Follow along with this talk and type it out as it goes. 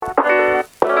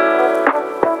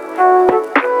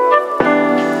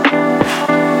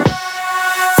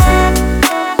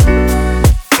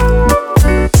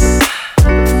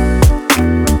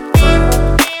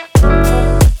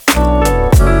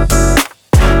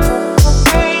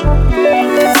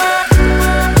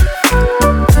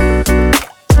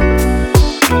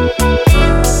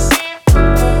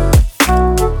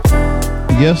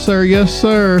Yes, sir. Yes,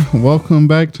 sir. Welcome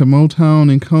back to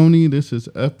Motown and Coney. This is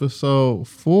episode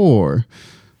 4.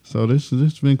 So this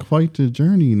has been quite the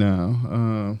journey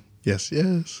now. Yes.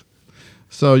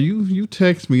 So you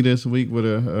text me this week with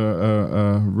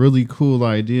a really cool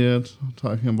idea,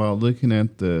 talking about looking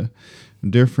at the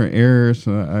different eras.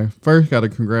 I first got to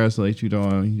congratulate you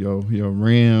on your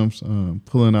Rams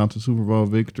pulling out the Super Bowl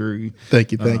victory.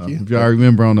 Thank you. If y'all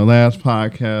remember on the last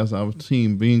podcast, I was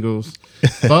Team Bengals.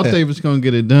 Thought they was going to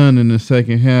get it done in the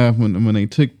second half when they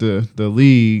took the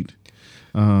lead.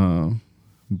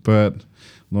 But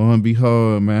lo and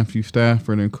behold, Matthew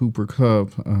Stafford and Cooper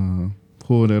Kupp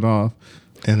pulled it off.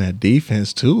 And that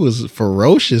defense, too, was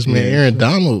ferocious, man. Yeah, Aaron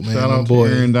Donald, man. Shout out to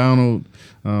Aaron Donald.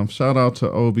 Shout out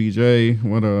to OBJ.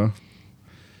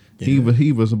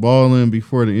 He was balling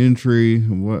before the injury.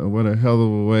 What a hell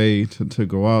of a way to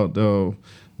go out, though.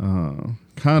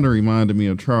 Kind of reminded me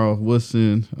of Charles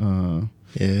Woodson.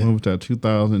 What was that,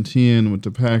 2010 with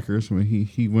the Packers when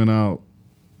he went out.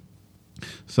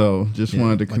 So just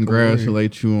wanted to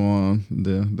congratulate you on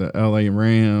the LA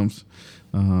Rams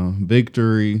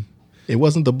victory. It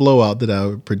wasn't the blowout that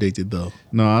I predicted, though.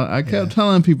 No, I kept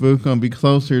telling people it was going to be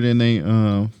closer than they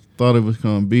thought it was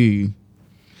going to be.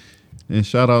 And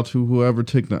shout out to whoever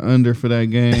took the under for that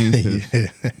game.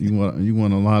 You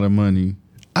won a lot of money.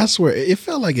 I swear, it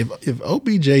felt like if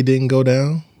OBJ didn't go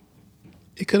down,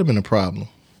 it could have been a problem.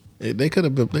 They could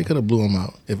have blew him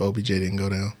out if OBJ didn't go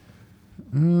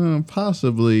down.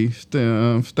 Possibly.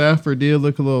 Stafford did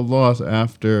look a little lost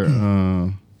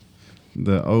after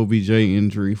the OBJ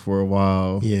injury for a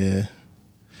while. Yeah.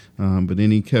 But then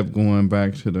he kept going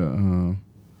back to the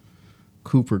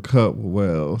Cooper Kupp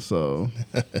well. So,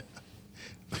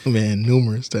 man,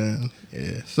 numerous times.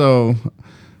 Yeah. So,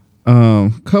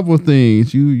 couple of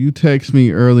things. You text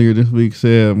me earlier this week,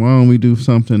 said, why don't we do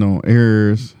something on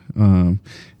errors? And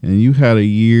you had a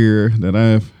year that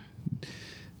I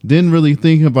didn't really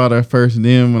think about at first. And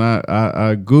then when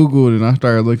I Googled and I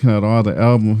started looking at all the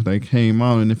albums that came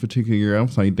out in this particular year, I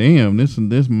was like, damn, this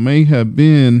may have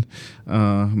been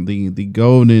the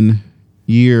golden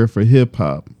year for hip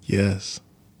hop. Yes.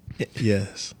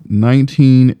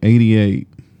 1988.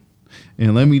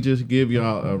 And let me just give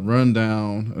y'all a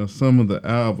rundown of some of the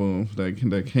albums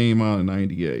that came out in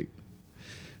 98.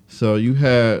 So you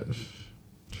had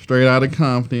Straight Outta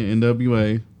Compton,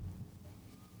 NWA,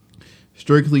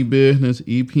 Strictly Business,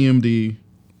 EPMD,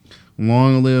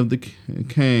 Long Live the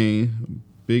Kane,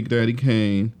 Big Daddy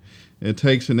Kane, It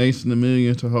Takes a Nation of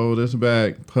Millions to Hold Us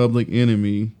Back, Public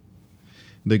Enemy,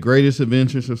 The Greatest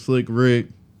Adventures of Slick Rick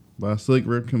by Slick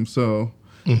Rick himself,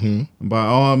 By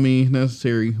All Means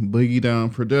Necessary, Boogie Down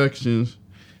Productions,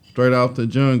 Straight Out the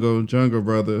Jungle, Jungle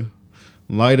Brother,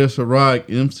 Light Us a Rock,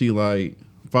 MC Light,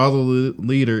 Follow the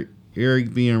Leader,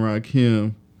 Eric B. and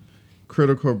Rakim,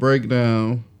 Critical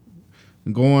Breakdown,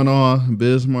 Going On,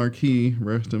 Biz Markie,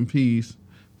 rest in peace,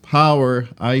 Power,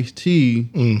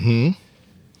 Ice-T,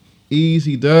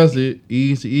 Easy Does It,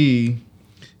 Eazy-E,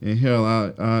 and hell,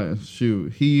 I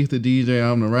shoot, He's the DJ,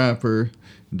 I'm the rapper,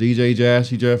 DJ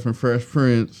Jazzy Jeff and Fresh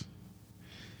Prince.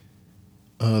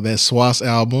 That Swass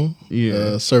album,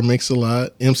 Sir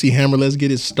Mix-a-Lot, MC Hammer, Let's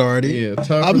Get It Started. Yeah,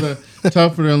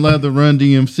 tougher than Leather Run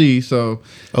DMC. So,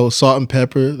 Salt and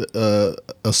Pepper,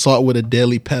 Assault with a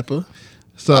Deadly Pepper.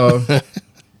 So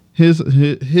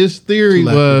his theory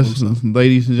was,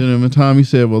 ladies and gentlemen, Tommy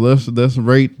said, well, let's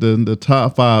rate the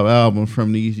top 5 albums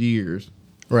from these years.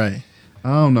 Right. I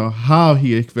don't know how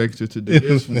he expected to do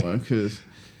this one, because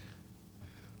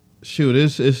shoot,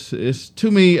 it's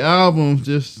too many albums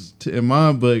just in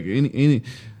my book. Any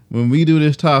when we do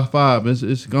this top 5,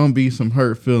 it's gonna be some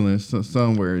hurt feelings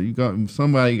somewhere.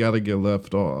 Somebody got to get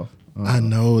left off. I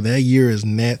know that year is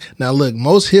net. Now look,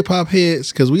 most hip hop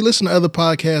heads, because we listen to other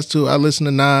podcasts too. I listen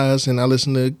to Nas and I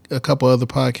listen to a couple other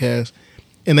podcasts,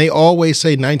 and they always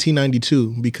say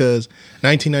 1992 because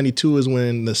 1992 is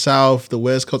when the South, the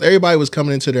West Coast, everybody was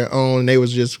coming into their own, and they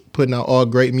was just putting out all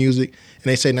great music. And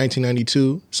they say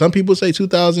 1992. Some people say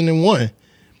 2001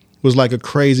 was like a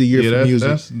crazy year for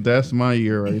music. That's my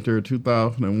year right there,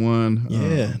 2001.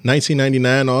 Yeah,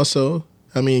 1999 also.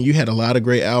 I mean, you had a lot of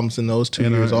great albums in those 2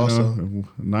 years also.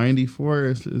 94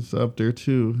 is up there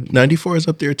too. 94 is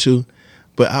up there too.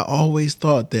 But I always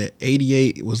thought that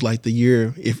 88 was like the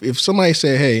year. If somebody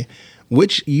said, hey,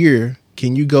 which year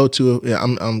can you go to?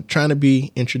 I'm trying to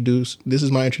be introduced. This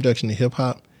is my introduction to hip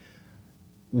hop.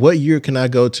 What year can I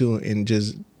go to and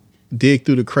just dig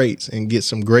through the crates and get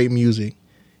some great music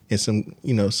and some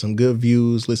good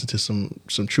views, listen to some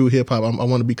true hip hop? I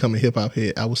want to become a hip hop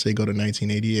head. I would say go to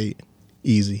 1988.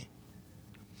 Easy.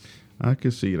 I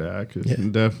could see that. I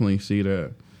could definitely see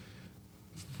that.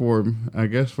 I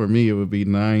guess for me it would be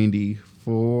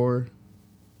 94.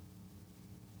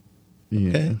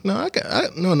 Yeah. Okay.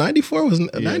 No, 94 was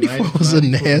 94 was 94. a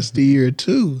nasty year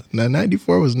too. Now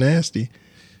 94 was nasty.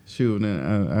 Shoot,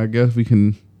 and I guess we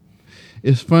can.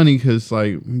 It's funny because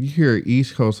like you hear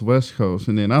East Coast, West Coast,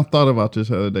 and then I thought about this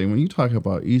the other day. When you talk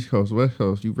about East Coast, West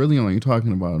Coast, you really only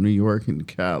talking about New York and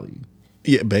Cali.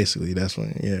 Yeah, basically that's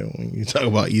when you talk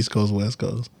about East Coast, West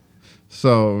Coast.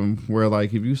 So where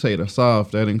like if you say the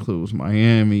South, that includes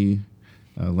Miami,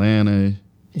 Atlanta,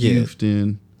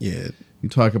 Houston. Yeah. You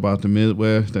talk about the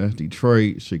Midwest, that's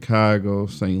Detroit, Chicago,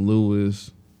 St. Louis.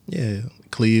 Yeah,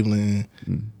 Cleveland.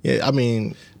 Yeah, I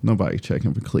mean, nobody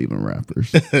checking for Cleveland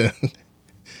rappers.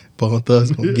 Bone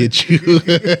Thugs gonna get you.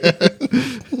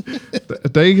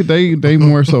 they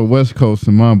more so West Coast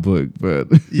in my book, but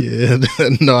yeah,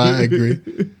 no, I agree.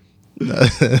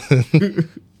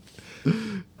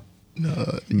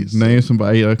 No, name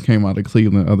somebody that came out of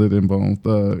Cleveland other than Bone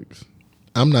Thugs.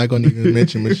 I'm not gonna even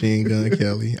mention Machine Gun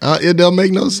Kelly. It don't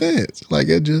make no sense. Like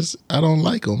I don't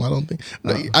like him. I don't think.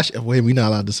 Wait, we're not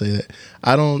allowed to say that.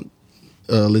 I don't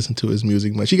listen to his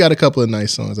music much. He got a couple of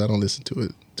nice songs. I don't listen to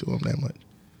him that much.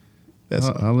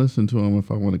 I listen to him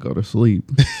if I want to go to sleep.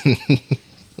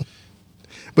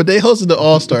 But they hosted the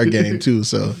All-Star game too,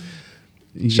 so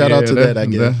shout out to that. I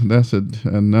guess that's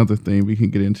another thing we can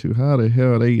get into. How the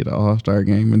hell they get an All-Star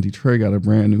game and Detroit got a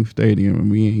brand new stadium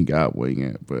and we ain't got one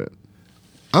yet? But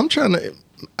I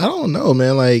don't know,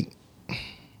 man. Like,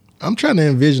 I'm trying to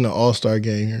envision an All-Star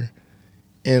game here.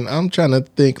 And I'm trying to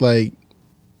think, like,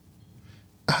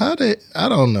 I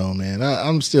don't know, man.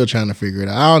 I'm still trying to figure it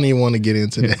out. I don't even want to get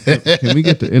into that. Can we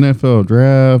get the NFL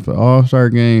draft, All-Star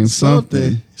game,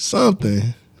 something?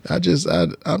 I'm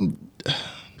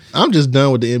just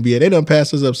done with the NBA. They done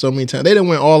passed us up so many times. They done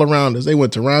went all around us. They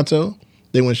went Toronto.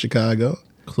 They went Chicago.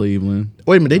 Cleveland.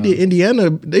 Wait a minute. They did Indiana.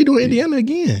 They doing Indiana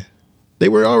again. They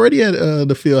were already at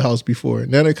the field house before.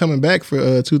 Now they're coming back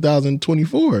for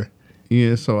 2024.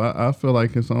 Yeah, so I feel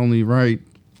like it's only right.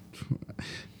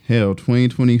 Hell,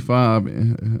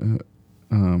 2025.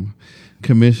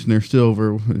 Commissioner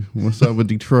Silver, what's up with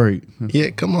Detroit?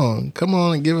 Yeah, come on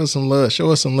and give us some love.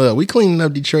 Show us some love. We cleaning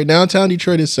up Detroit. Downtown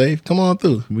Detroit is safe. Come on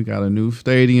through. We got a new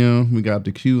stadium. We got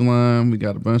the Q line. We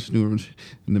got a bunch of new.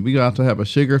 And we got to have a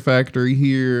sugar factory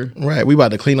here. Right. We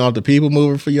about to clean off the people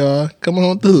mover for y'all. Come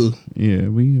on through. Yeah,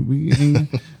 we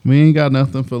ain't got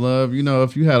nothing for love. You know,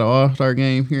 if you had an All-Star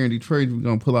game here in Detroit, we're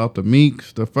gonna pull out the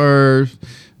Meeks, the Furs,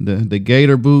 the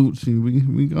Gator boots. And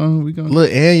we gonna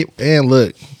look and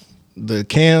look. The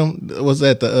cam was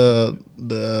that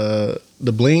the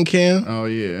bling cam. Oh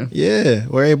yeah,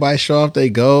 where everybody show off they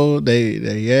gold, they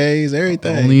yays,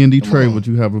 everything. Only in Detroit would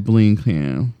you have a bling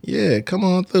cam. Yeah, come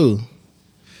on through.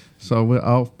 So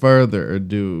without further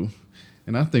ado,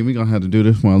 and I think we're gonna have to do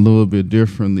this one a little bit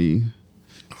differently,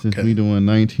 since we doing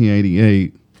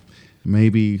 1988.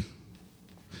 Maybe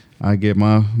I get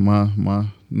my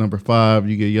number 5,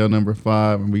 you get your number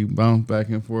 5, and we bounce back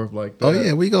and forth like that. Oh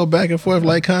yeah, we go back and forth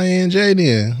like Kanye and Jay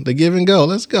then. The give and go.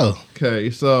 Let's go. Okay,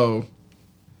 so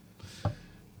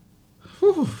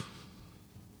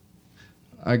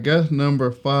I guess number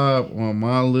 5 on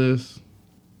my list,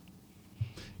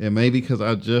 and maybe because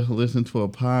I just listened to a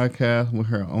podcast with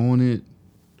her on it,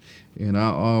 and I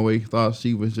always thought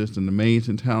she was just an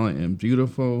amazing talent and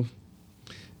beautiful.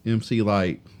 MC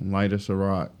Light as a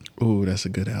Rock. Ooh, that's a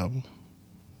good album.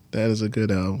 That is a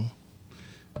good album.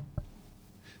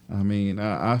 I mean,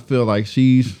 I feel like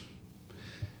she's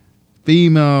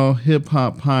female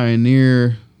hip-hop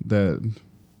pioneer that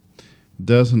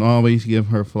doesn't always give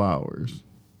her flowers.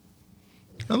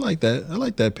 I like that. I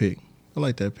like that pick.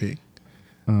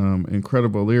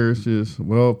 Incredible lyricist.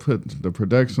 Well put. The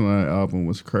production on that album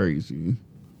was crazy.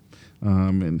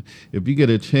 And if you get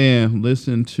a chance,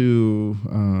 listen to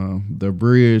The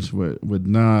Bridge with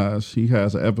Nas. He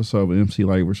has an episode with MC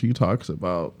Light where she talks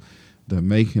about the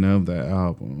making of that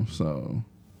album. So,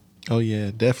 oh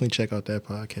yeah, definitely check out that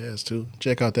podcast too.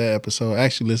 Check out that episode. I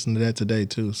actually listened to that today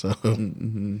too. So,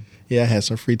 yeah, I had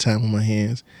some free time on my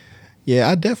hands. Yeah,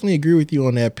 I definitely agree with you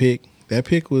on that pick. That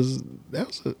pick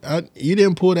you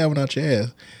didn't pull that one out your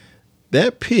ass.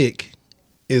 That pick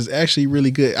is actually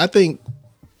really good. I think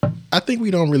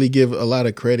we don't really give a lot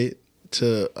of credit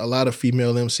to a lot of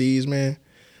female MCs, man.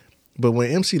 But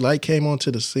when MC Light came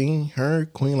onto the scene, her,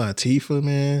 Queen Latifah,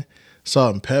 man,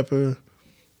 Salt and Pepper,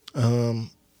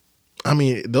 I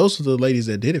mean, those are the ladies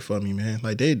that did it for me, man.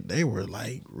 Like they were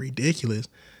like ridiculous.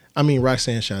 I mean,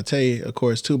 Roxanne Shante, of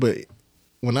course, too. But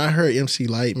when I heard MC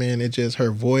Light, man, it just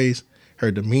her voice,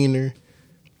 her demeanor,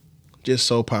 just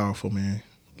so powerful, man.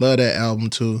 Love that album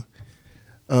too.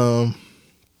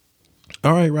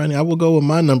 All right, Rodney, I will go with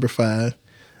my number 5.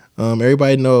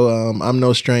 Everybody know I'm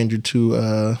no stranger to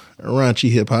raunchy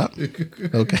hip hop.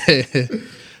 Okay,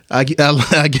 I get down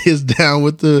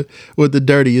with the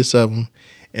dirtiest of them,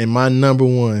 and my number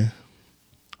 1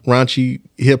 raunchy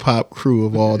hip hop crew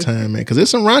of all time, man. Because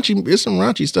it's some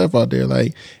raunchy stuff out there.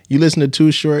 Like you listen to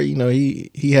Too Short, you know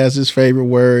he has his favorite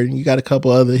word. And you got a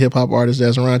couple other hip hop artists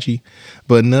that's raunchy,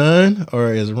 but none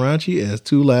are as raunchy as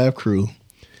 2 Live Crew.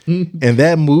 And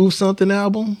that Move Something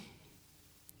album,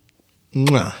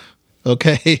 mwah,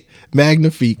 okay,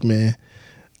 magnifique, man.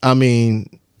 I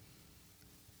mean,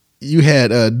 you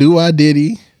had Do I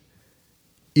Diddy,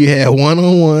 you had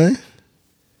 1-on-1.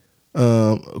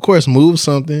 Of course, Move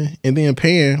Something, and then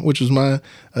Pan, which was my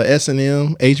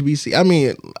S&M, HBC. I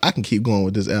mean, I can keep going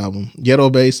with this album. Ghetto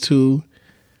Bass 2.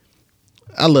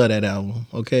 I love that album.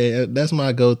 Okay, that's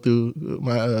my go-to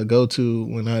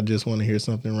when I just want to hear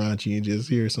something raunchy and just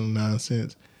hear some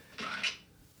nonsense.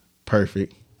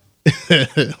 Perfect.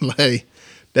 Like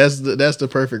that's the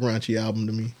perfect raunchy album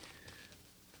to me.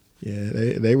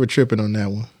 Yeah, they were tripping on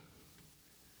that one.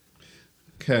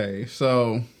 Okay,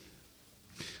 so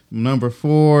number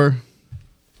 4.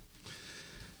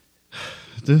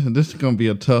 This is gonna be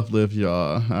a tough lift,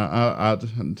 y'all. I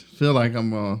feel like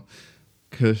I'm gonna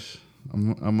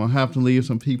have to leave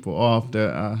some people off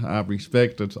that I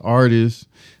respect as artists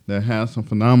that have some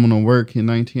phenomenal work in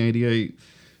 1988.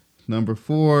 Number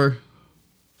 4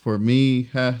 for me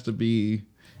has to be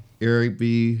Eric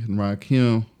B. and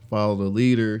Rakim, Follow the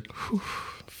Leader. Whew,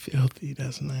 filthy,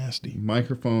 that's nasty.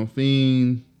 Microphone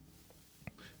Fiend,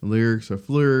 Lyrics of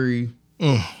Flurry.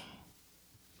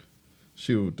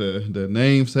 Shoot, the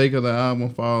namesake of the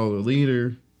album, Follow the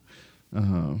Leader.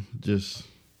 Just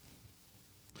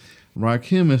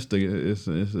Rakim is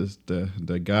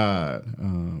the god.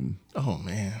 Oh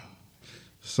man.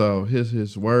 So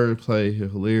his wordplay,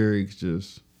 his lyrics,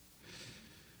 just,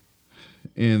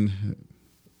 and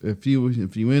if you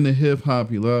into hip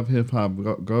hop, you love hip hop,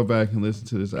 go back and listen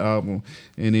to this album,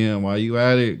 and then while you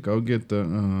at it, go get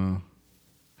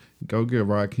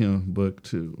Rakim book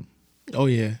too. Oh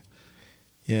yeah,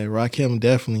 Rakim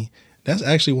definitely. That's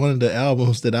actually one of the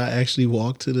albums that I actually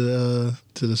walked to the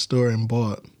store and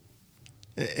bought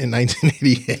in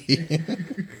 1988.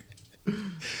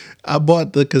 I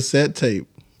bought the cassette tape.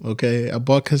 Okay, I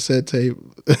bought cassette tape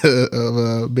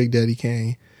of Big Daddy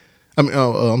Kane. I mean,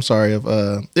 I'm sorry.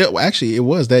 Actually, it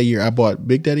was that year. I bought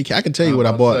Big Daddy Kane. I can tell you what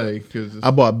I bought. I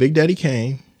bought Big Daddy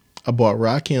Kane. I bought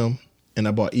Rakim, and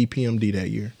I bought EPMD that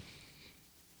year.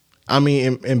 I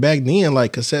mean, and back then,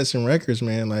 like cassettes and records,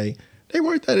 man, like they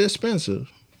weren't that expensive.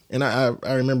 And I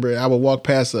remember I would walk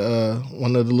past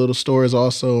one of the little stores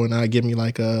also, and I'd give me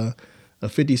like a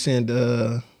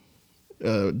 50-cent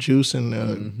juice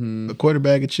and a quarter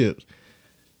bag of chips.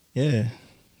 Yeah,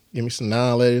 give me some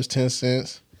 9 letters, 10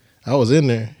 cents. I was in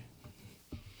there.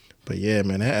 But yeah,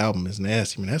 man, that album is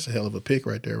nasty, man. That's a hell of a pick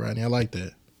right there, Rodney. I like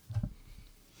that.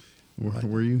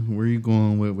 Where you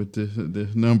going with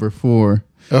this number 4?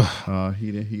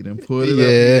 He didn't put it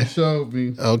up and showed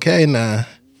me. Okay, now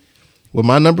with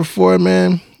my number 4,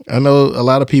 man, I know a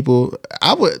lot of people.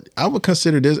 I would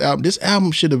consider this album. This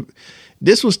album should have.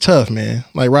 This was tough, man.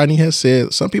 Like Rodney has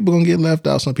said, some people gonna get left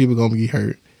out, some people gonna get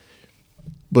hurt.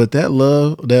 But that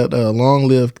Long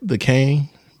Live the Kane,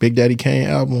 Big Daddy Kane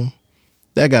album,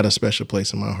 that got a special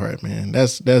place in my heart, man.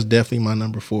 That's definitely my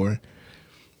number 4.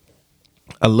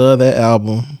 I love that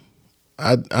album.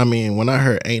 I mean, when I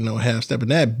heard Ain't No Half Step,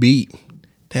 and that beat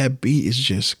is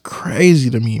just crazy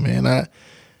to me, man.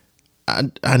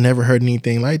 I never heard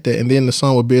anything like that. And then the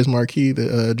song with Biz Markie,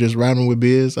 Just Riding with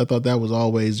Biz, I thought that was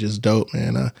always just dope,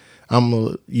 man. I'm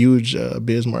a huge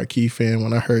Biz Markie fan.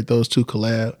 When I heard those two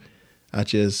collab, I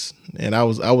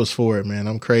was for it, man.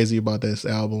 I'm crazy about this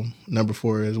album. Number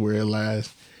 4 is where it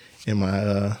lies in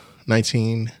my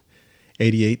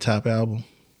 1988 top album.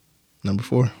 Number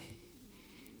 4.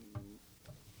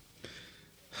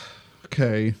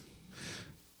 Okay.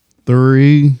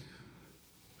 3.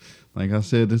 Like I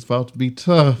said, it's about to be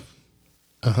tough.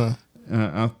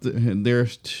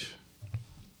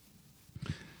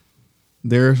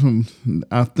 There's some.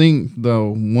 I think though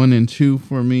 1 and 2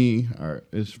 for me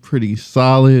is pretty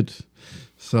solid.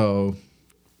 So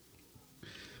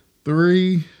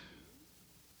 3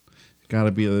 got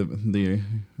to be the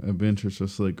Adventures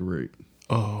of Slick Rick.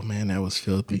 Oh man, that was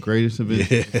filthy. The Greatest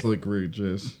Adventures of Slick Rick,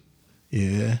 just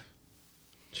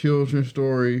Children's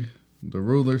Story, The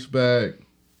Ruler's Back,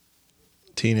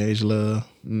 Teenage Love.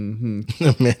 Man,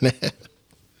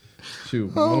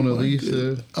 shoot, Oh, Mona my Lisa.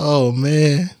 goodness. Oh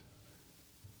man,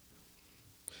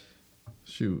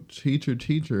 Shoot, Teacher.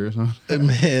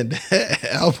 man, that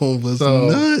album was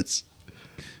nuts.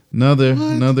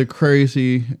 Another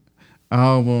crazy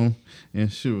album. And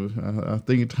shoot, I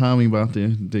think Tommy about to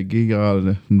get y'all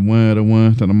one of the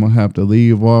ones that I'm gonna have to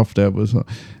leave off that was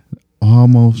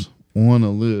almost on the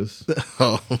list.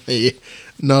 Oh yeah.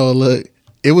 No, look,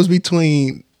 it was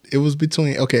between.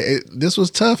 Okay, this was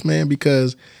tough, man,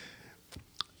 because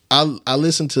I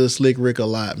listen to Slick Rick a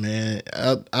lot, man.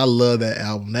 I love that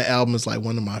album. That album is like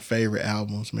one of my favorite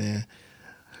albums, man.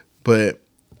 But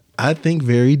I think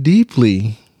very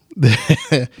deeply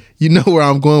that you know where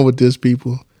I'm going with this,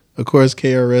 people. Of course,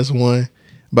 KRS-One,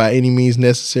 by any means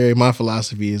necessary. My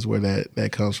philosophy is where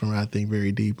that comes from. I think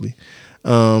very deeply.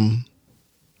 I'm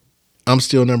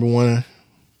still number one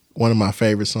of my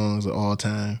favorite songs of all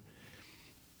time.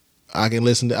 I can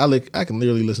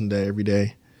literally listen to that every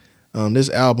day. This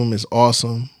album is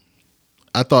awesome.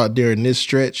 I thought during this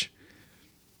stretch,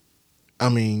 I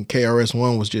mean,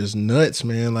 KRS-One was just nuts,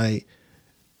 man. Like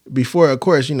before, of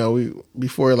course,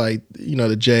 before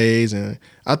the J's, and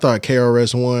I thought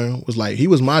KRS-One was like, he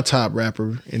was my top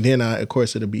rapper, and then of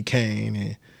course it'll be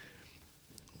Kane,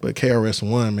 but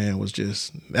KRS-One, man,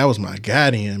 that was my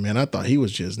guardian, man. I thought he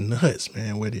was just nuts,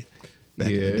 man, with it back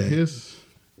in the day.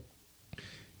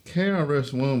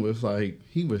 KRS-One was like,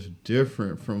 he was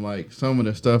different from like some of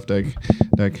the stuff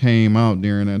that came out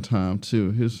during that time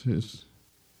too.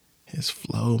 His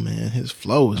flow, man. His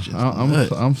flow was just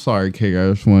nuts. I'm sorry,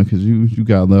 KRS-One, because you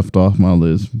got left off my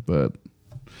list, but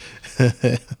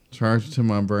charge it to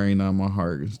my brain, not my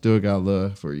heart. Still got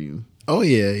love for you. Oh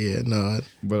yeah, no.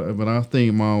 But I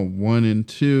think my 1 and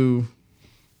 2,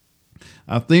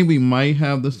 I think we might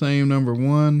have the same number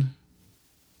 1.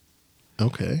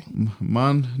 Okay.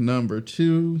 My number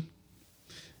 2,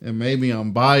 and maybe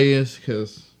I'm biased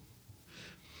because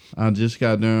I just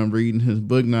got done reading his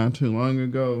book not too long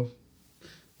ago.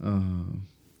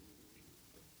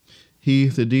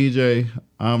 He's the DJ,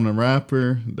 I'm the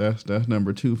rapper. That's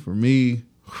number 2 for me.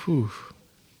 Whew.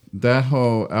 That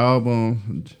whole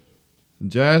album,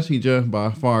 Jazzy Jeff by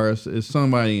far is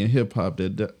somebody in hip hop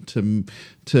that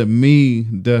to me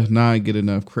does not get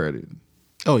enough credit.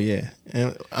 Oh yeah,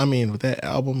 and I mean with that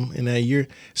album in that year,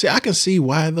 see, I can see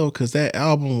why though, because that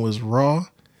album was raw,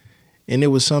 and it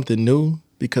was something new.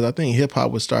 Because I think hip hop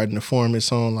was starting to form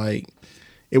its own, like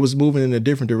it was moving in a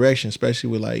different direction, especially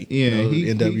with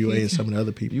NWA and some of the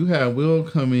other people. You had Will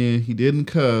come in, he didn't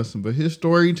cuss, but his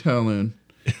storytelling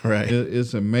right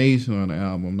is amazing on the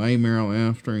album. Nightmare on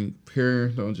Elm Street,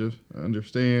 Parents Don't Just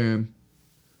Understand,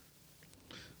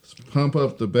 Pump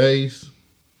Up the Bass,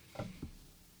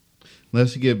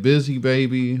 Let's Get Busy,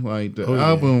 Baby. Like the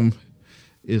album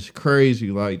is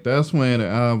crazy. Like that's one of the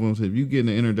albums. If you get an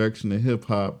introduction to hip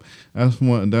hop, that's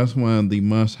one of the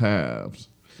must haves.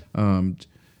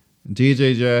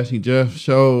 DJ Jazzy Jeff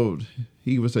showed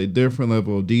he was a different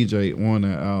level of DJ on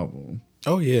that album.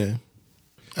 Oh yeah,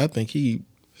 I think he's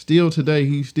still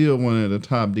one of the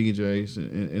top DJs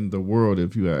in the world,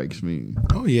 if you ask me.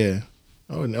 Oh yeah,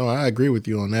 oh no, I agree with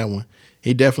you on that one.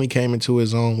 He definitely came into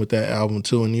his own with that album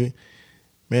too, and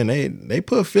they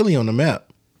put Philly on the map.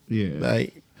 Yeah.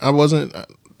 Like,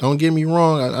 don't get me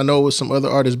wrong, I know it was some other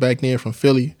artists back then from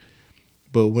Philly,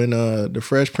 but when the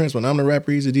Fresh Prince, when I'm the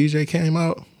Rapper, He's a DJ came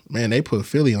out, man, they put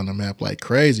Philly on the map like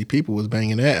crazy. People was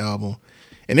banging that album.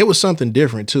 And it was something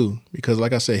different too, because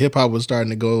like I said, hip hop was starting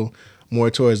to go more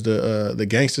towards the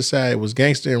gangster side. It was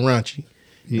gangster and raunchy.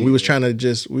 Yeah. And we was trying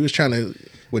to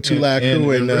with Two Live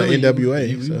Crew and really,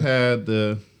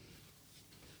 NWA.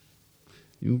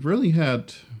 You really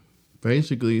had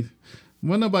basically,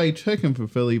 wasn't nobody checking for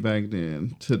Philly back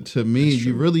then. To me,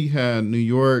 you really had New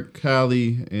York,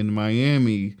 Cali, and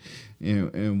Miami,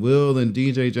 and Will and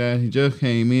DJ Jazzy Jeff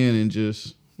came in and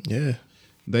just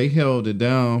they held it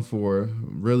down for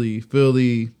really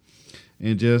Philly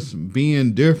and just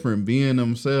being different, being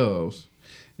themselves.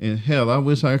 And hell, I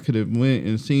wish I could have went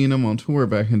and seen them on tour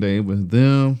back in the day with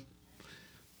them,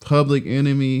 Public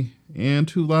Enemy, and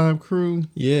Two Live Crew.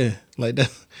 Yeah, like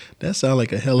that sounds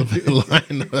like a hell of a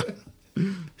lineup.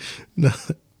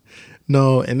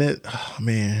 No, and that, oh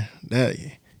man,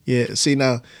 see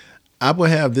now, I would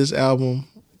have this album,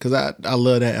 because I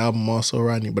love that album also,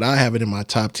 Rodney, but I have it in my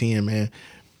top 10, man.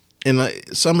 And like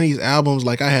some of these albums,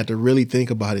 like I had to really think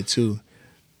about it too.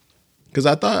 Because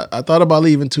I thought about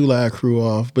leaving Two Live Crew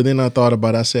off, but then I thought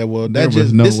about it, I said, well, there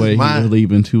was no way he was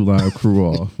leaving Two Live Crew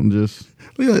off. I'm just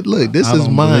look, this is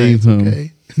mine,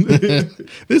 okay?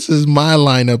 This is my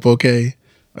lineup, okay?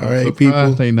 All right, people.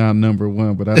 I say not number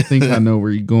one, but I think I know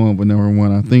where you're going with number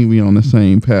one. I think we on the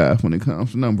same path when it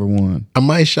comes to number one. I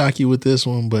might shock you with this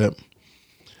one, but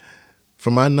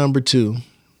for my number 2,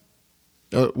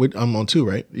 I'm on 2,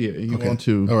 right? Yeah, you on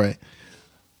 2. All right.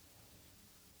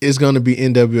 It's going to be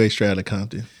NWA Straight Outta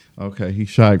Compton. Okay, he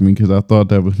shocked me because I thought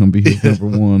that was going to be his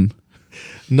number one.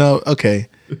 No, okay.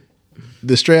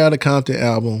 The Straight Outta Compton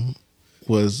album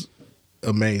was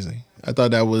amazing. I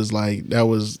thought that was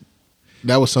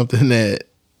something that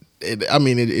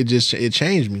it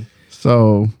changed me.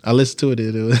 So I listened to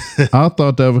it. I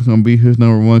thought that was gonna be his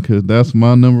number one because that's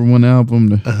my number one album,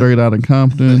 the Straight Outta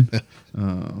Compton.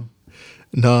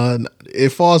 No, it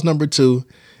falls number 2.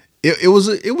 It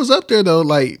was up there though.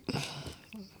 Like,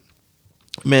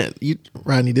 man,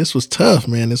 Rodney, this was tough,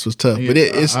 man. This was tough. Yeah, but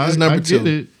it's number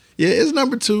 2. Yeah, it's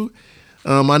number 2.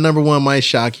 My number 1 might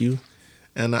shock you.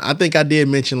 And I think I did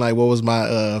mention like what was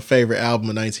my favorite album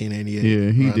of 1988.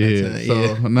 Yeah, he did.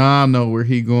 So now I know where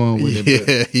he going with it.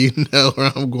 Yeah, you know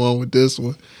where I'm going with this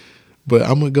one. But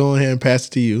I'm gonna go ahead and pass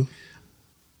it to you.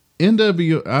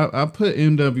 I put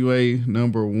NWA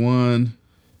number 1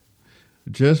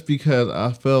 just because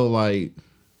I felt like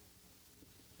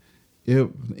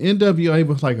NWA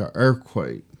was like an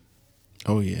earthquake.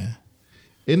 Oh yeah.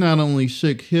 It not only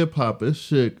shook hip hop, it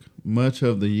shook much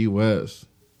of the U.S.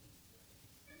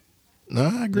 No,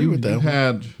 I agree with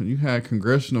that. You had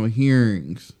congressional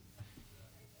hearings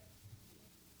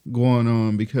going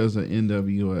on because of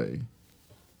NWA.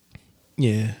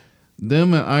 Yeah.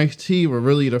 Them and Ice-T were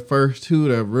really the first two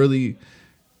that really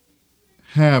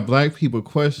had black people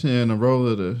questioning the role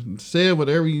of said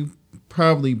whatever you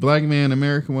probably black man in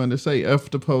America wanted to say, F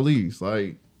the police.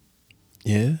 Like,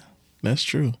 yeah, that's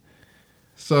true.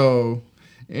 So,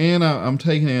 and I'm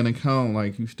taking into account,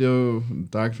 like,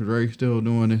 Dr. Dre still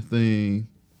doing his thing.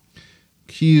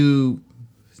 Cube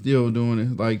still doing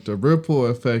it. Like, the ripple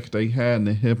effect they had in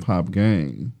the hip-hop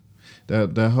game.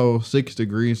 That whole 6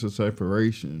 degrees of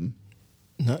separation.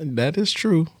 No, that is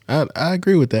true. I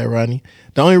agree with that, Rodney.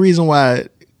 The only reason why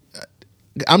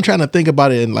I'm trying to think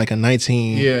about it in like a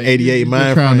 1988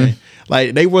 mind frame.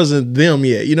 Like, they wasn't them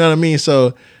yet. You know what I mean?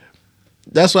 So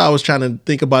that's why I was trying to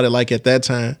think about it like at that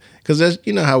time. Because that's,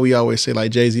 you know how we always say,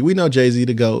 like, Jay-Z. We know Jay-Z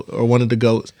the GOAT or one of the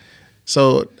GOATs.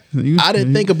 So I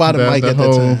didn't think about him like at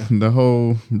that time. The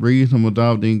whole Reasonable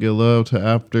Doubt didn't get love to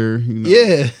after. You know.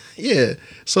 Yeah.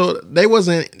 So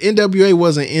NWA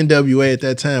wasn't NWA at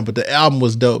that time, but the album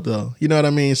was dope though. You know what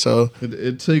I mean? So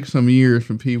it took some years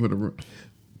for people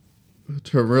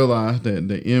to realize that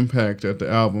the impact that the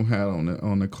album had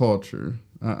on the culture.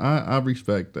 I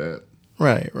respect that.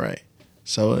 Right.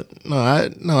 So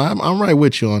I'm right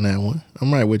with you on that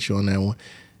one.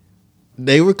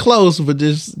 They were close, but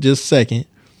just second.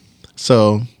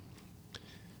 So,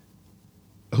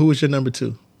 who was your number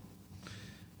 2?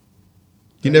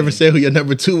 You never said who your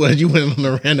number 2 was. You went on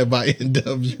a rant about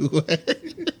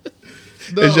NWA.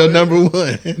 No, it's your number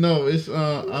 1. No, it's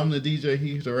I'm the DJ.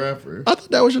 He's the rapper. I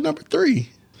thought that was your number 3.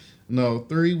 No,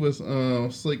 3 was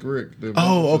Slick Rick.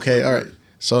 Oh, okay, all right.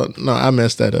 So no, I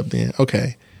messed that up then.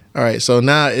 Okay. All right, so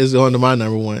now it's on to my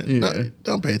number 1. Yeah. No,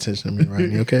 don't pay attention to me,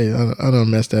 Rodney, okay? I don't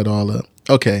mess that all up.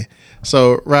 Okay,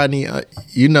 so Rodney,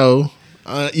 you know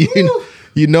I'm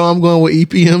going with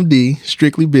EPMD,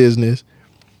 Strictly Business.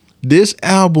 This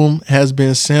album has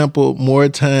been sampled more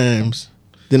times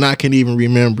than I can even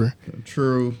remember.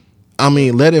 True. I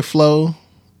mean, Let It Flow,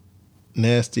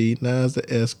 Nasty, Nas the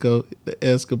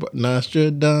Escobar,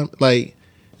 Nostradamus, like,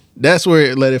 that's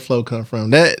where Let It Flow come from.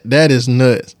 That is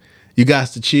nuts. You Got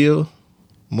to Chill,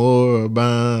 More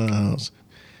Bounce.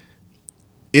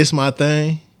 It's My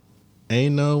Thing.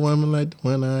 Ain't no woman like the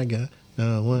one I got.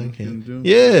 No one can do.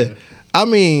 Yeah. I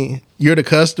mean, You're the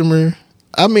Customer.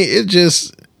 I mean,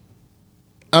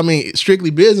 Strictly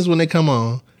Business when they come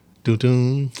on.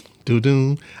 Doo-doom,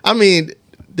 doo-doom. I mean,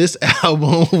 this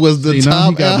album was the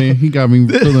top album. He got me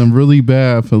feeling really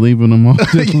bad for leaving him on.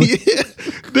 Yeah.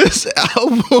 This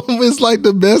album is like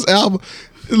the best album.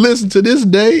 Listen, to this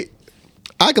day,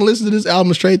 I can listen to this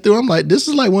album straight through. I'm like, this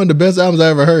is like one of the best albums I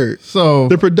ever heard. So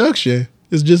the production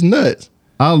is just nuts.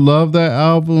 I love that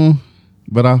album,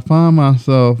 but I find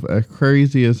myself, as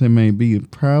crazy as it may be,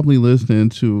 probably listening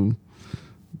to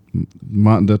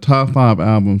the top 5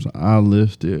 albums I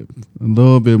listed a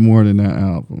little bit more than that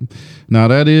album. Now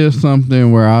that is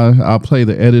something where I play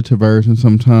the edited version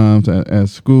sometimes at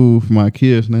school for my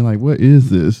kids, and they're like, "What is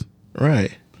this?"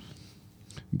 Right.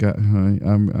 You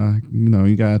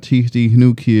gotta teach these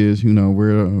new kids,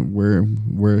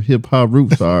 where hip hop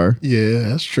roots are. Yeah,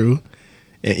 that's true.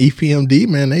 And EPMD,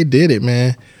 man, they did it,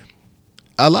 man.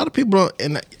 A lot of people don't,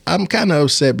 and I'm kind of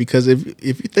upset because if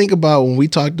you think about when we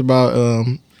talked about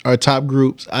our top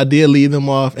groups, I did leave them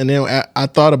off, and then I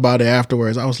thought about it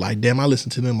afterwards. I was like, damn, I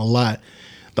listened to them a lot.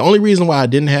 The only reason why I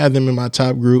didn't have them in my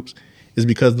top groups is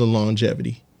because of the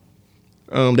longevity.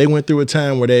 They went through a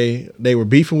time where they were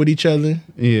beefing with each other.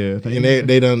 Yeah, And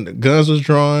they done guns was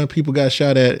drawn, people got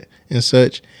shot at and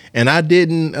such. And I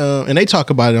didn't and they talk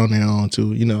about it on their own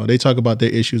too. You know, they talk about their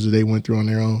issues that they went through on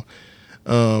their own.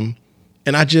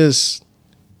 And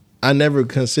I never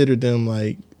considered them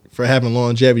like for having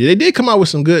longevity. They did come out with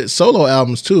some good solo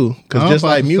albums too, because just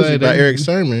like Music by Eric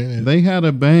Sermon, they had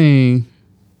a bang.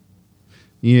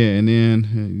 Yeah, and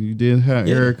then you did have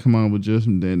Eric come on with Just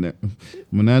then.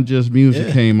 When that Just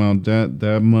Music came out,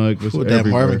 that mug was everywhere. That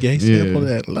Marvin Gaye sample,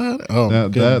 that lot. Oh,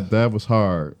 that was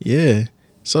hard. Yeah.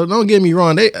 So don't get me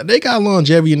wrong, they got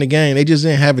longevity in the game. They just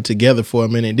didn't have it together for a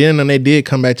minute. Then when they did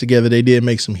come back together, they did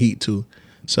make some heat too.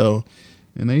 So,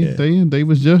 and they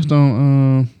was just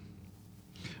on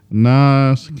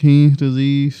Nas King's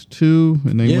Disease 2,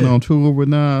 and they went on tour with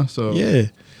Nas. So yeah.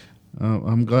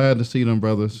 I'm glad to see them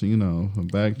brothers, you know,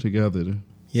 back together.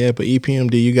 Yeah, but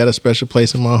EPMD, you got a special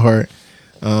place in my heart.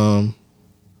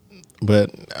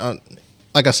 But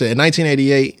like I said, in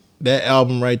 1988, that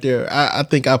album right there, I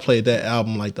think I played that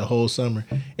album like the whole summer.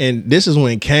 And this is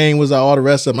when Kane was out, all the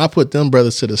rest of them. I put them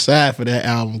brothers to the side for that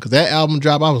album because that album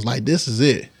drop, I was like, this is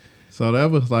it. So that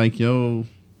was like Illmatic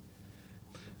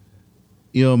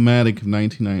of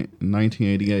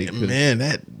 1988. Man,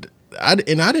 I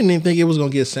didn't even think it was gonna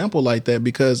get sampled like that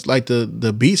because like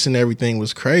the beats and everything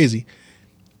was crazy.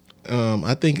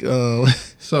 I think.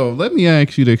 So let me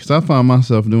ask you this, because I find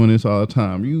myself doing this all the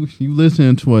time. You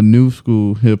listen to a new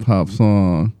school hip hop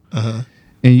song, and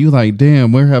you like,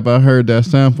 damn, where have I heard that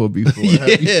sample before?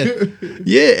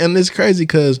 Yeah, and it's crazy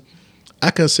because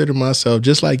I consider myself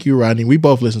just like you, Rodney. We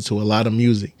both listen to a lot of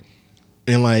music.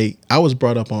 And like I was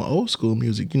brought up on old school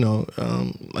music, you know,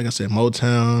 like I said,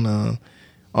 Motown.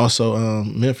 Also,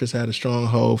 Memphis had a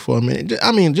stronghold for a minute.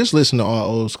 I mean, just listen to all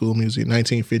old school music,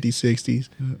 1950s, 60s.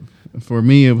 For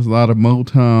me, it was a lot of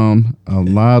Motown, a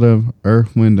lot of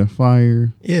Earth, Wind, and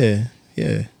Fire. Yeah.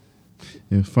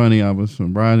 It's funny, I was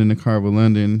riding in the car with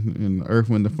London, and Earth,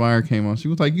 Wind, and Fire came on. She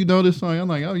was like, you know this song? I'm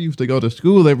like, I used to go to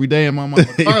school every day, and my mama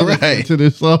car listening to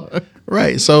this song.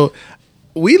 Right, so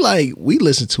we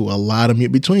listen to a lot of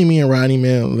music. Between me and Rodney,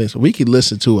 man, listen, we could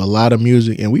listen to a lot of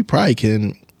music, and we probably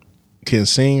can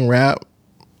sing, rap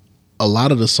a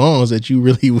lot of the songs that you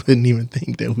really wouldn't even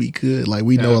think that we could. Like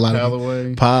we know a lot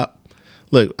of pop.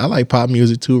 Look, I like pop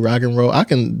music too, rock and roll. I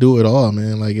can do it all,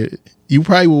 man. Like you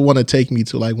probably would want to take me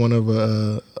to like one of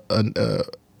a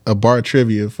bar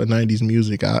trivia for 90s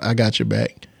music. I got your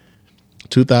back.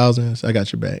 2000s, I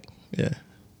got your back. Yeah.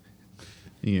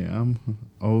 Yeah, I'm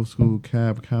old school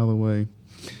Cab Calloway.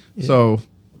 Yeah. So,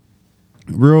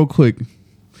 real quick,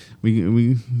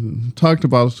 we talked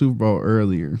about the Super Bowl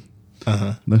earlier.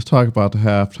 Let's talk about the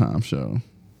halftime show.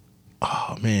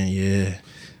 Oh man, yeah.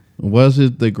 Was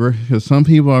it the great? Because some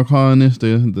people are calling this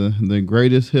the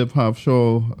greatest hip hop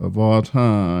show of all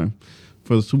time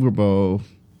for the Super Bowl.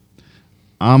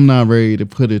 I'm not ready to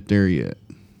put it there yet.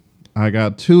 I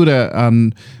got two that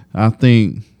I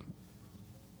think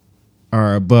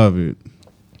are above it.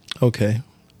 Okay.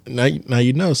 Now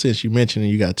you know, since you mentioned it,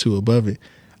 you got two above it.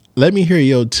 Let me hear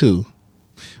your two.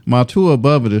 My two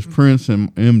above it is Prince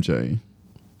and MJ.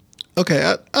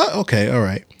 Okay. Okay. All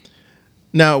right.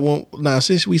 Now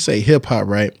since we say hip hop,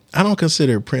 right? I don't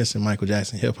consider Prince and Michael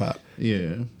Jackson hip hop.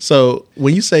 Yeah. So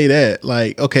when you say that,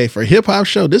 like, okay, for a hip hop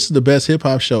show, this is the best hip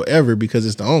hop show ever because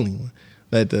it's the only one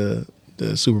that the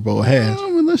Super Bowl has.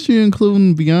 Unless you're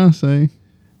including Beyonce.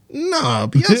 Nah,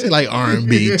 Beyonce like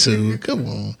R&B too. Come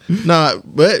on. Nah,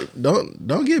 but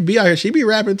don't get B out here. She be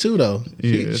rapping too though.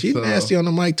 She nasty on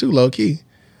the mic too, low key.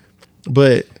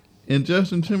 But and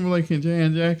Justin Timberlake and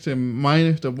Janet Jackson,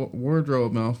 minus the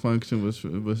wardrobe malfunction, was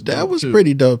that was too.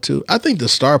 Pretty dope too. I think the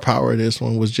star power of this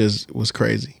one was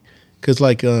crazy, because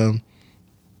like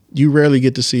you rarely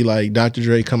get to see like Dr.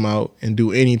 Dre come out and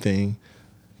do anything.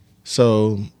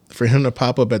 So for him to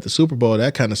pop up at the Super Bowl,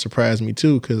 that kind of surprised me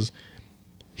too, because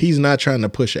he's not trying to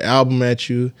push an album at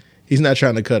you. He's not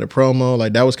trying to cut a promo.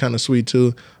 Like, that was kind of sweet,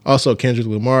 too. Also, Kendrick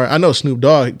Lamar. I know Snoop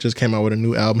Dogg just came out with a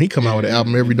new album. He come out with an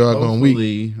album every doggone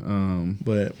week.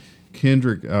 But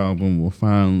Kendrick album will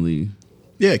finally...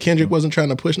 Yeah, Kendrick wasn't trying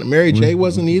to push... Mary J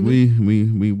wasn't either.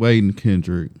 We waiting,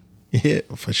 Kendrick. Yeah,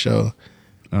 for sure.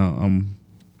 I'm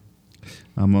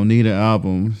going to need an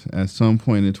album at some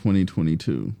point in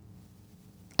 2022.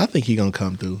 I think he going to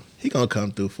come through. He going to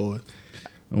come through for it.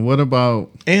 And what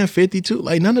about... And 52.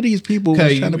 Like, none of these people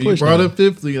was trying to push you brought up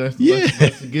 50. Let's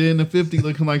get into 50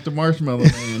 looking like the Marshmallow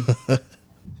Man.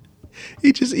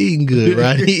 He just eating good,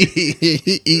 right?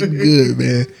 He eating good,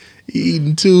 man. He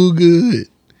eating too good.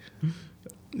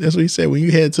 That's what he said. When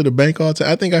you head to the bank all the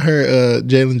time. I think I heard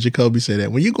Jalen Jacoby say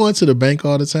that. When you going to the bank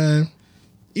all the time,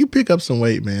 you pick up some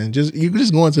weight, man. You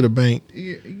just going to the bank.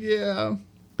 Yeah.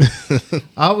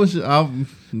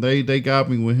 They got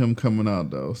me with him coming out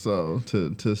though. So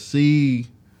to see,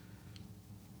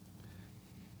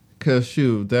 cause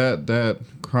shoot, that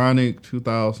Chronic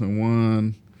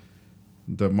 2001,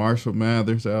 the Marshall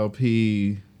Mathers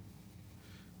LP,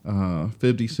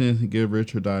 50 Cent to Get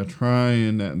Rich or Die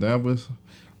Trying. That was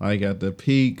like at the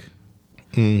peak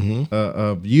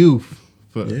of youth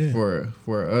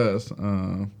for us.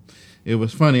 It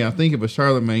was funny. I think it was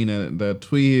Charlemagne that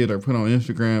tweeted or put on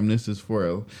Instagram, "This is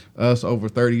for us over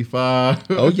 35."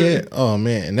 Oh yeah. Oh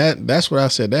man. And that's what I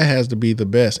said. That has to be the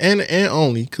best, and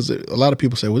only because a lot of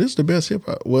people say, "Well, this is the best hip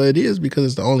hop." Well, it is because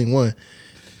it's the only one.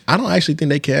 I don't actually think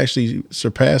they can actually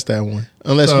surpass that one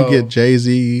unless you get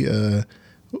Jay-Z.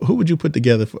 Who would you put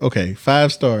together? Okay,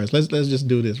 5 stars. Let's just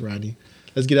do this, Rodney.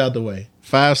 Let's get out the way.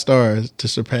 5 stars to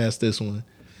surpass this one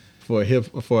for a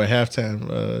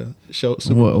halftime show.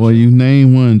 Well, you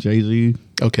name one, Jay-Z.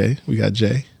 Okay, we got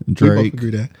Jay. Drake. We both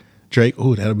agree that. Drake.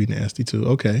 Oh, that'll be nasty too.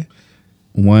 Okay.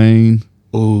 Wayne.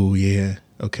 Oh yeah.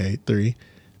 Okay, 3.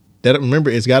 Remember,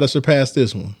 it's got to surpass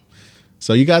this one.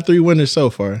 So you got 3 winners so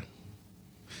far.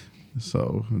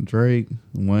 So Drake,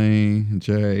 Wayne,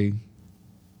 Jay.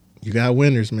 You got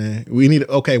winners, man. We need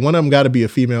one of them got to be a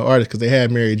female artist because they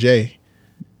had Mary J.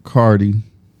 Cardi.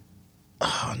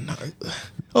 Oh no.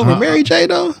 Over Mary J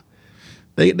though?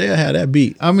 They'll have that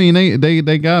beat. I mean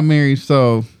they got married,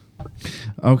 so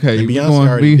okay. And Beyonce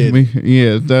already did it.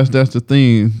 Yeah, that's the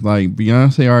thing. Like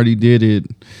Beyonce already did it.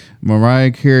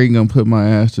 Mariah Carey gonna put my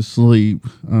ass to sleep.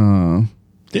 Didn't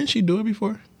she do it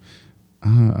before? I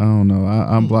don't know.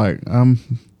 I'm black.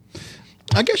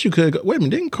 I guess you could. Wait a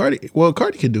minute, didn't Cardi? Well,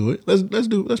 Cardi could do it.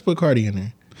 Let's put Cardi in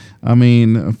there. I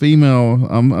mean, a female.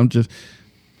 I'm just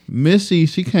Missy.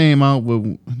 She came out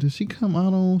with. Did she come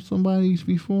out on somebody's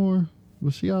before?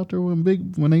 Was she out there when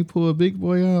they pull a Big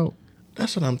Boy out?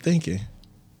 That's what I'm thinking.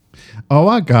 Oh,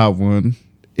 I got one.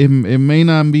 It may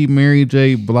not be Mary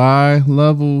J. Blige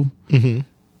level,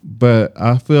 but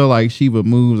I feel like she would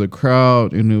move the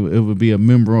crowd and it would be a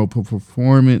memorable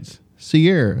performance.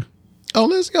 Sierra. Oh,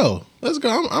 let's go.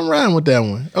 I'm riding with that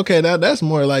one. Okay, that's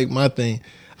more like my thing.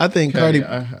 I think Cardi.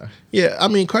 Yeah, I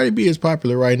mean Cardi B is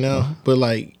popular right now, but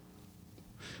like.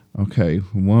 Okay,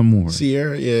 one more.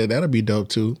 Sierra, yeah, that'll be dope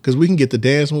too. Because we can get the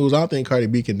dance moves. I don't think Cardi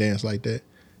B can dance like that.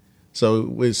 So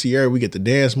with Sierra, we get the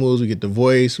dance moves, we get the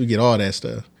voice, we get all that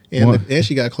stuff, and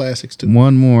she got classics too.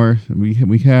 One more. We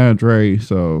had Dre,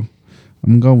 so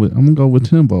I'm gonna go with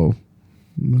Timbo.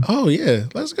 Oh yeah,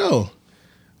 let's go.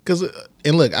 Cause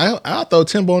look, I'll throw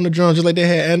Timbo on the drum just like they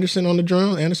had Anderson on the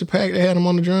drum. Anderson .Paak, they had him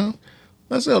on the drum.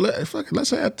 Let's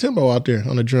have Timbo out there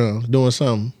on the drums doing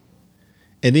something.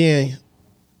 And then,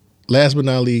 last but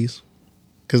not least,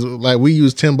 because like we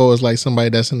use Timbo as like somebody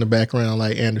that's in the background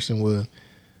like Anderson would.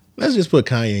 Let's just put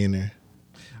Kanye in there.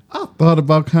 I thought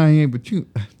about Kanye, but you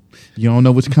don't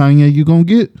know which Kanye you gonna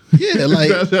get. Yeah, like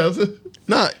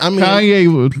no, I mean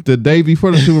Kanye the day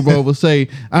before the Super Bowl will say,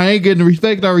 "I ain't getting the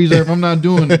respect I reserve. I'm not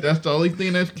doing it." That's the only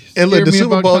thing that's and look, the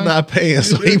Super Bowl not paying,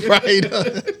 so he probably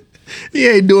he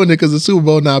ain't doing it because the Super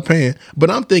Bowl not paying.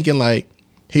 But I'm thinking like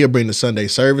he'll bring the Sunday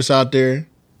service out there,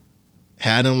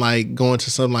 had them like going to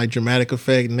some like dramatic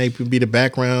effect, and they could be the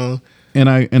background. And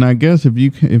I guess if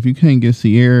you can't get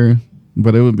Sierra,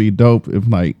 but it would be dope if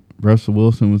like Russell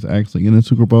Wilson was actually in the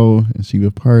Super Bowl and she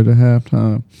was part of the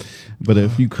halftime. But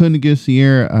if you couldn't get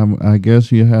Sierra, I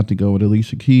guess you have to go with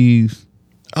Alicia Keys.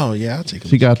 Oh yeah, I'll take.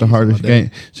 She got the hardest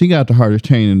game. She got the hardest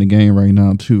chain in the game right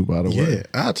now too. By the way, yeah,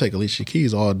 I'll take Alicia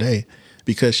Keys all day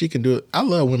because she can do it. I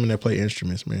love women that play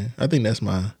instruments, man. I think that's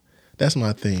my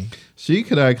thing. She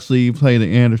could actually play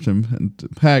the Anderson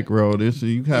 .Paak role.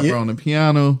 You have her on the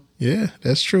piano. Yeah,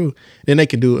 that's true. Then they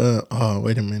can do.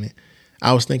 Wait a minute.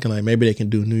 I was thinking like maybe they can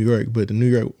do New York, but the New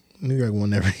York will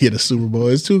never get a Super Bowl.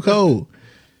 It's too cold,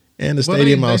 and the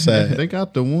stadium outside. They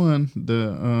got the one.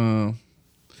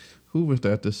 Who was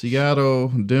that? The Seattle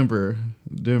Denver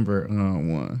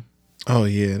one. Oh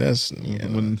yeah,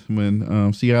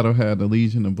 when Seattle had the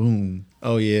Legion of Boom.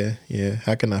 Oh yeah.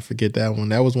 How can I forget that one?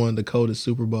 That was one of the coldest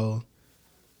Super Bowl.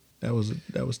 That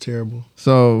was terrible.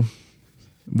 So,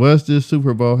 what's this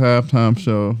Super Bowl halftime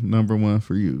show number 1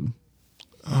 for you?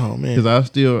 Oh man,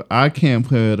 because I can't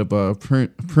put it above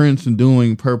Prince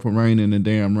doing Purple Rain in the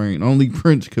Damn Rain. Only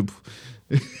Prince could.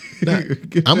 I'm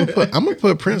gonna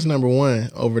put Prince number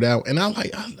 1 over that, and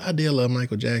I did love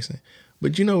Michael Jackson,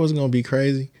 but you know what's gonna be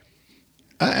crazy?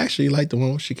 I actually like the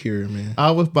one with Shakira, man. I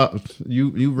was about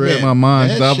you read my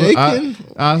mind.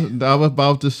 I was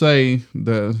about to say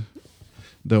the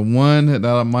one that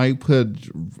I might put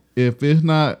if it's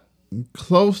not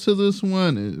close to this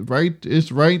one,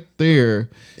 it's right there.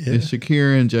 Yeah. It's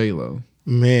Shakira and J-Lo.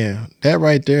 Man, that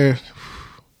right there,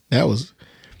 that was.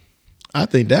 I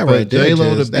think that But right there,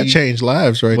 J-Lo that changed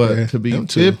lives right there. But to be them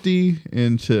 50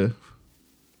 and to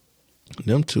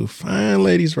them two fine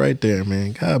ladies right there,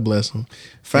 man. God bless them.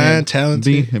 Fine,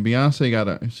 talented. And Beyonce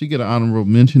get an honorable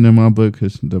mention in my book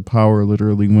because the power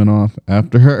literally went off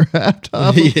after her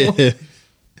halftime. Yeah,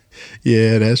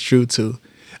 yeah, that's true too.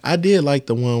 I did like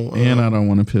the one, and I don't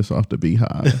want to piss off the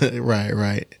Beehive.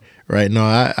 right. No,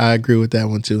 I agree with that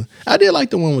one too. I did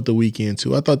like the one with the Weeknd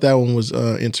too. I thought that one was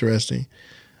interesting.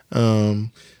 The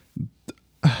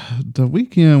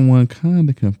Weeknd one kind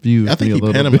of confused me. I think he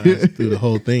pantomized bit. Through the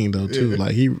whole thing though too.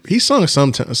 Like he sung some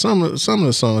of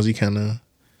the songs he kind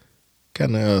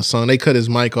of sung. They cut his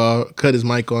mic on,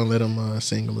 and let him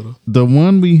sing a little. The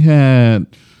one we had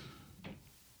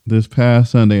this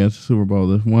past Sunday at the Super Bowl,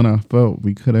 this one I felt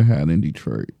we could have had in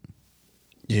Detroit.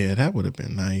 Yeah, that would have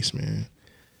been nice, man.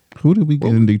 Who did we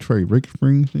get in Detroit? Rick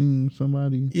Springsteen,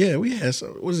 somebody? Yeah, we had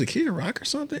some. Was it Kid Rock or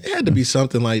something? It had to be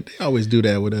something like they always do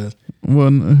that with us. Well,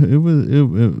 it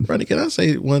was. Rodney, can I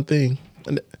say one thing?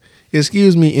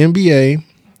 Excuse me, NBA,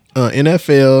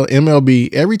 NFL,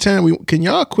 MLB. Every time can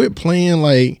y'all quit playing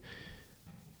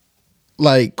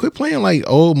quit playing like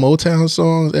old Motown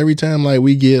songs every time like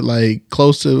we get like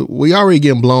close to we already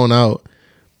getting blown out.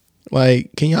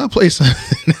 Like, can y'all play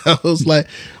something else? Like,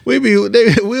 we'll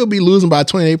be losing by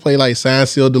 20. They play like Sign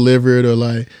Seal Delivered or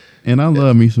like. And I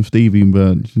love me some Stevie,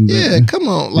 but yeah, come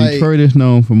on, like Detroit is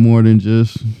known for more than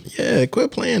just. Yeah,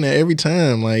 quit playing that every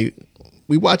time. Like,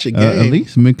 we watch a game. At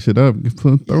least mix it up.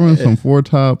 Throw in some Four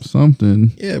Top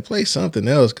something. Yeah, play something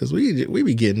else because we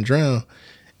be getting drowned.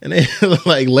 And they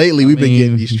like lately we've been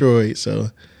getting destroyed. So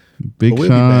Big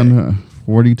Sean,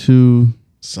 42.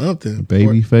 Something.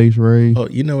 Babyface Ray. Oh,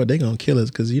 you know what? They gonna kill us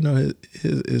because you know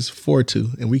his is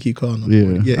 4-2, and we keep calling him. Yeah,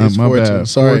 40. Yeah, it's 4-2.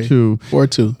 Sorry,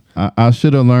 4-2. I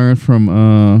should have learned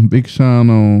from Big Sean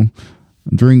on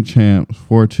Drink Champs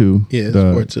 4-2. Yeah,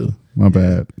 it's 4-2. My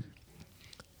bad.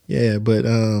 Yeah, but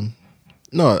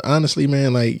no, honestly,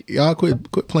 man, like y'all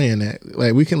quit playing that.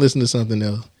 Like we can listen to something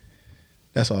else.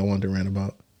 That's all I wanted to rant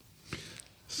about.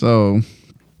 So,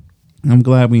 I'm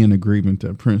glad we in agreement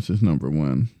that Prince is number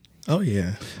one. Oh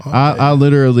yeah, I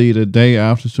literally the day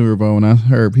after Super Bowl when I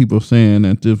heard people saying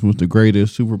that this was the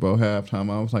greatest Super Bowl halftime,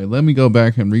 I was like, let me go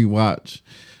back and rewatch.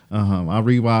 I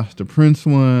rewatched the Prince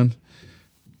one,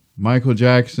 Michael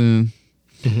Jackson.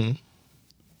 Mm-hmm.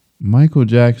 Michael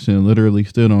Jackson literally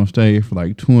stood on stage for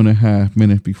like 2.5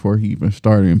 minutes before he even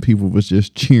started, and people was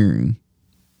just cheering.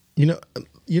 You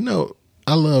know,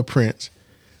 I love Prince,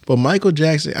 but Michael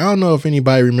Jackson. I don't know if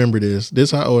anybody remember this.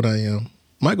 This is how old I am.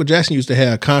 Michael Jackson used to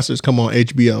have concerts come on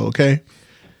HBO, okay?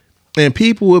 And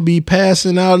people would be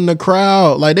passing out in the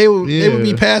crowd. Like they would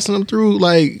be passing them through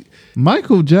like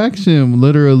Michael Jackson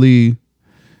literally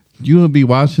you would be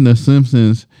watching The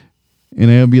Simpsons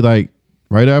and it'll be like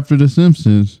right after The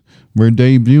Simpsons, we're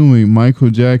debuting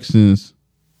Michael Jackson's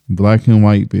black and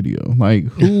white video. Like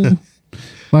who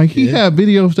like he had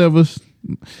videos that was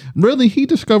really, he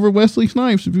discovered Wesley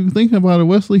Snipes. If you're thinking about it,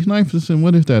 Wesley Snipes is in,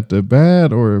 what is that, the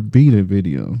Bad or Beat It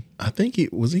video? I think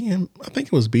it was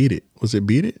Beat It. Was it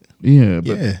Beat It? Yeah,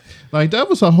 but like that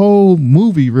was a whole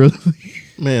movie, really.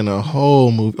 Man, a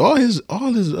whole movie. All his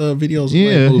videos.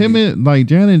 Yeah, him and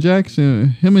Janet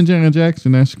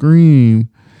Jackson, that Scream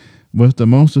was the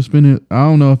most expensive. I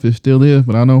don't know if it still is,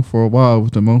 but I know for a while it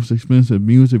was the most expensive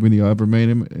music video ever made.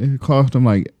 It cost them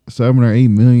like $7 or $8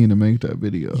 million to make that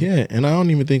video. Yeah, and I don't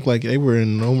even think like they were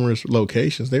in numerous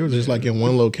locations. They were just like in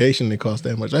one location that cost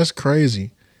that much. That's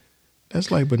crazy. That's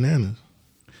like bananas.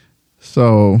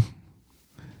 So,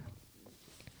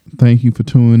 thank you for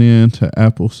tuning in to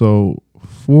episode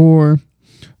 4.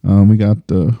 We got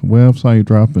the website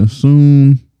dropping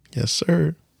soon. Yes,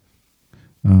 sir.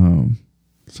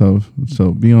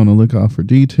 So be on the lookout for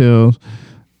details.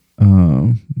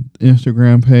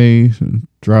 Instagram page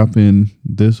dropping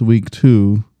this week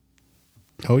too.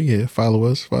 Oh yeah, follow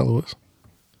us.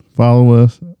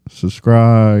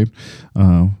 Subscribe.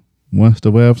 Once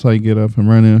the website get up and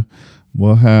running,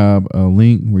 we'll have a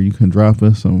link where you can drop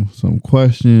us some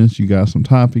questions. You got some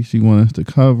topics you want us to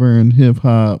cover in hip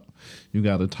hop. You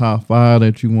got a top 5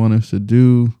 that you want us to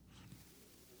do.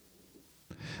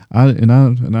 I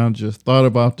just thought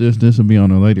about this. This will be on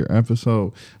a later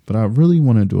episode, but I really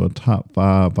want to do a top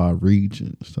 5 by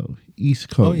region. So East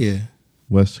Coast, oh yeah,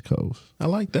 West Coast, I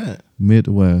like that.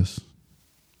 Midwest,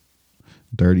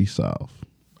 Dirty South.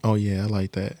 Oh yeah, I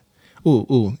like that.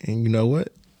 Ooh, and you know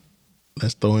what?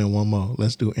 Let's throw in one more.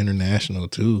 Let's do international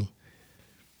too.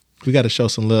 We got to show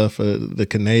some love for the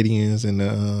Canadians and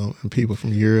and people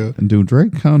from Europe. And do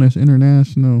Drake count as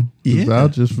international? 'Cause Yeah. I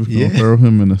just was gonna throw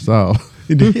him in the South.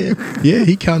 Yeah,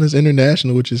 he count as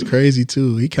international, which is crazy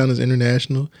too. He count as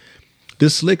international.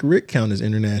 Does Slick Rick count as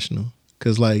international?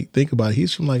 Because like, think about it,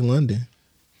 he's from like London.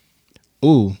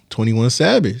 Ooh, 21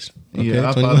 Savage. Okay, Yeah, I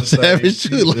was 21 about to say, Savage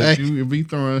too. if Like, you be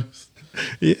throwing.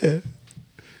 yeah,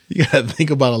 you gotta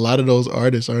think about a lot of those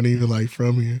artists aren't even like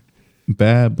from here.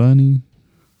 Bad Bunny.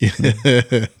 Yeah.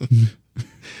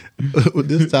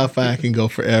 This top 5 can go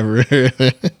forever.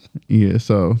 Yeah,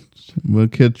 so we'll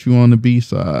catch you on the B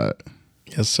side.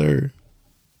 Yes, sir.